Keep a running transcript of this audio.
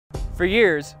For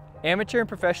years, amateur and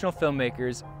professional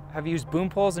filmmakers have used boom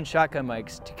poles and shotgun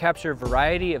mics to capture a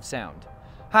variety of sound.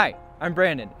 Hi, I'm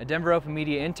Brandon, a Denver Open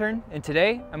Media intern, and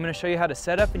today I'm going to show you how to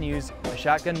set up and use a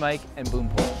shotgun mic and boom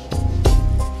pole.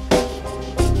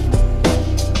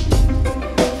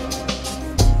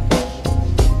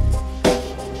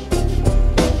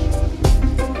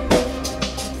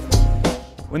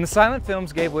 When the silent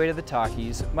films gave way to the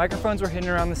talkies, microphones were hidden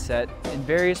around the set in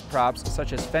various props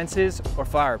such as fences or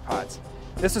flower pots.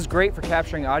 This was great for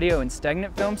capturing audio in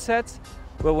stagnant film sets,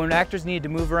 but when actors needed to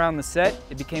move around the set,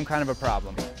 it became kind of a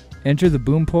problem. Enter the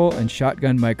boom pole and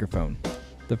shotgun microphone.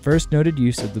 The first noted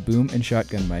use of the boom and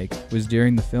shotgun mic was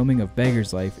during the filming of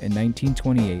Beggar's Life in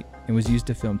 1928 and was used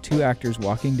to film two actors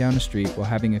walking down a street while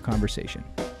having a conversation.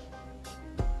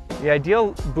 The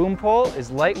ideal boom pole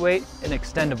is lightweight and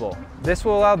extendable. This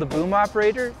will allow the boom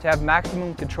operator to have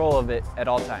maximum control of it at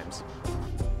all times.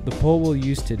 The pole we'll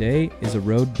use today is a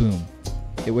Rode boom.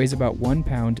 It weighs about 1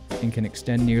 pound and can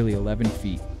extend nearly 11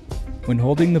 feet. When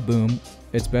holding the boom,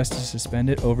 it's best to suspend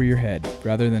it over your head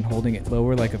rather than holding it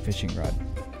lower like a fishing rod.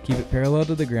 Keep it parallel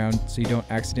to the ground so you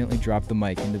don't accidentally drop the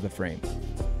mic into the frame.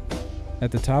 At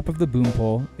the top of the boom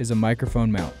pole is a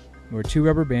microphone mount, where two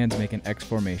rubber bands make an X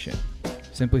formation.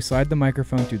 Simply slide the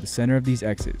microphone through the center of these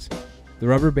X's. The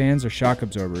rubber bands are shock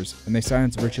absorbers, and they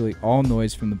silence virtually all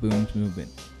noise from the boom's movement.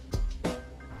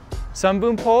 Some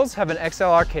boom poles have an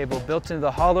XLR cable built into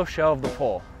the hollow shell of the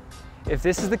pole. If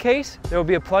this is the case, there will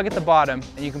be a plug at the bottom,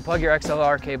 and you can plug your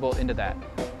XLR cable into that.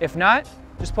 If not,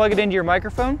 just plug it into your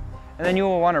microphone, and then you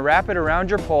will want to wrap it around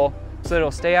your pole so that it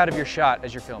will stay out of your shot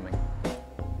as you're filming.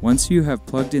 Once you have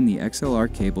plugged in the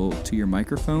XLR cable to your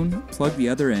microphone, plug the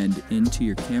other end into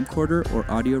your camcorder or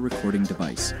audio recording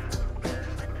device.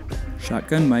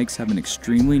 Shotgun mics have an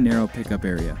extremely narrow pickup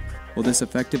area. While this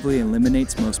effectively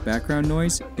eliminates most background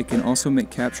noise, it can also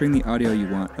make capturing the audio you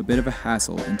want a bit of a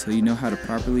hassle until you know how to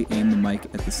properly aim the mic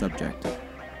at the subject.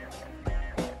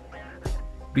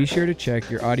 Be sure to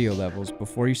check your audio levels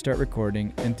before you start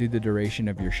recording and through the duration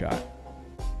of your shot.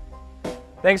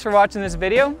 Thanks for watching this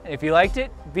video. If you liked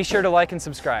it, be sure to like and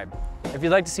subscribe. If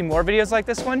you'd like to see more videos like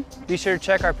this one, be sure to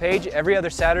check our page every other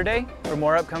Saturday for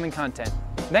more upcoming content.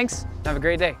 Thanks, have a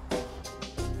great day.